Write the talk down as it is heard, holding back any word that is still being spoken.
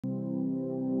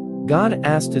God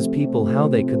asked his people how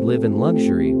they could live in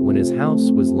luxury when his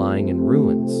house was lying in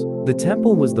ruins. The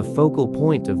temple was the focal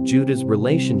point of Judah's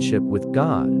relationship with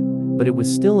God, but it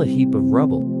was still a heap of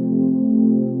rubble.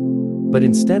 But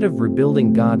instead of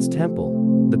rebuilding God's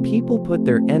temple, the people put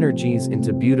their energies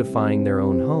into beautifying their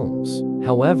own homes.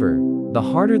 However, the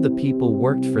harder the people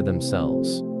worked for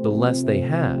themselves, the less they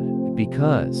had,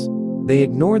 because they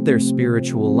ignored their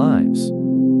spiritual lives.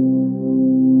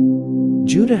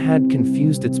 Judah had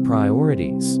confused its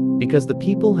priorities. Because the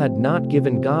people had not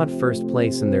given God first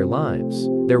place in their lives,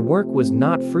 their work was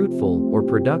not fruitful or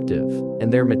productive,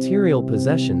 and their material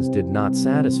possessions did not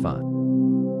satisfy.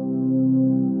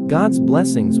 God's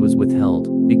blessings was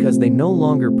withheld because they no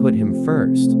longer put him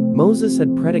first. Moses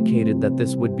had predicated that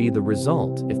this would be the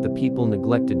result if the people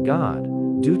neglected God.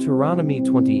 Deuteronomy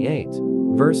 28,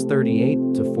 verse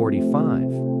 38 to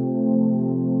 45.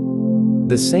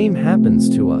 The same happens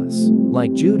to us.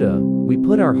 Like Judah, we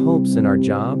put our hopes in our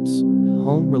jobs,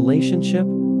 home relationship,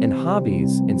 and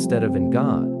hobbies instead of in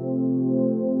God.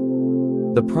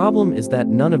 The problem is that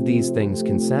none of these things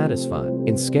can satisfy.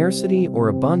 In scarcity or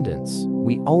abundance,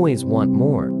 we always want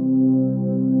more.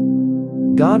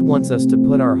 God wants us to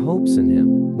put our hopes in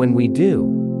him. When we do,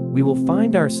 we will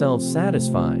find ourselves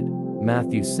satisfied.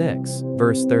 Matthew 6,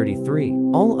 verse 33.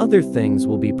 All other things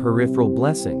will be peripheral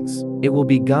blessings. It will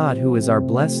be God who is our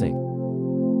blessing.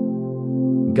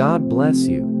 God bless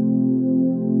you.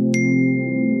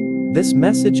 This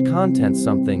message contains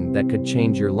something that could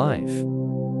change your life.